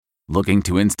Looking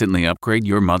to instantly upgrade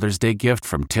your Mother's Day gift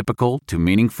from typical to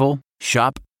meaningful?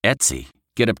 Shop Etsy.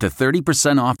 Get up to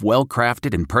 30% off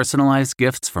well-crafted and personalized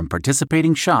gifts from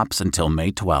participating shops until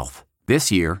May 12th. This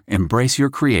year, embrace your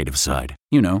creative side.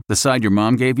 You know, the side your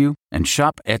mom gave you. And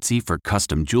shop Etsy for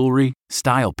custom jewelry,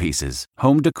 style pieces,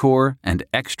 home decor, and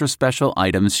extra special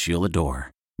items she'll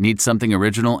adore. Need something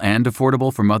original and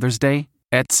affordable for Mother's Day?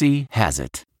 Etsy has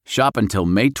it. Shop until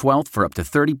May 12th for up to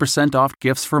 30% off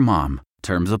gifts for mom.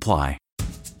 Terms apply.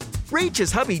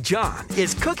 Rachel's hubby John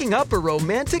is cooking up a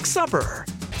romantic supper.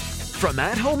 From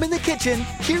at home in the kitchen,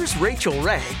 here's Rachel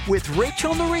Ray with Rach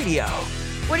on the Radio.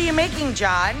 What are you making,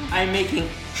 John? I'm making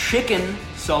chicken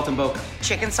saltimbocca.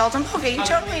 Chicken saltimbocca. You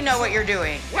totally know what you're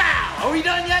doing. Wow, are we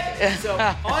done yet? So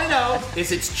all I know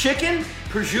is it's chicken,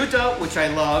 prosciutto, which I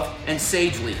love, and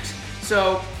sage leaves.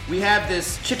 So we have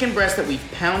this chicken breast that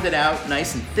we've pounded out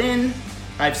nice and thin.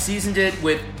 I've seasoned it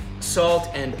with salt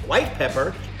and white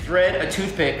pepper. Thread a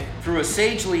toothpick through a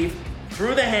sage leaf,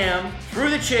 through the ham,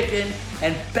 through the chicken,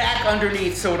 and back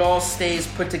underneath so it all stays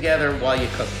put together while you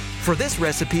cook it. For this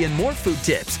recipe and more food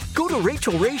tips, go to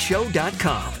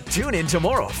RachelRayShow.com. Tune in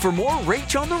tomorrow for more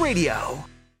Rach on the Radio.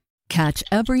 Catch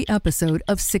every episode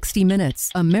of 60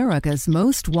 Minutes, America's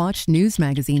most watched news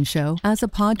magazine show, as a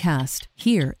podcast.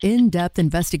 Hear in-depth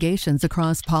investigations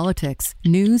across politics,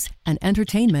 news, and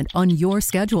entertainment on your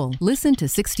schedule. Listen to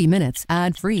 60 Minutes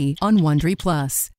ad-free on Wondery Plus.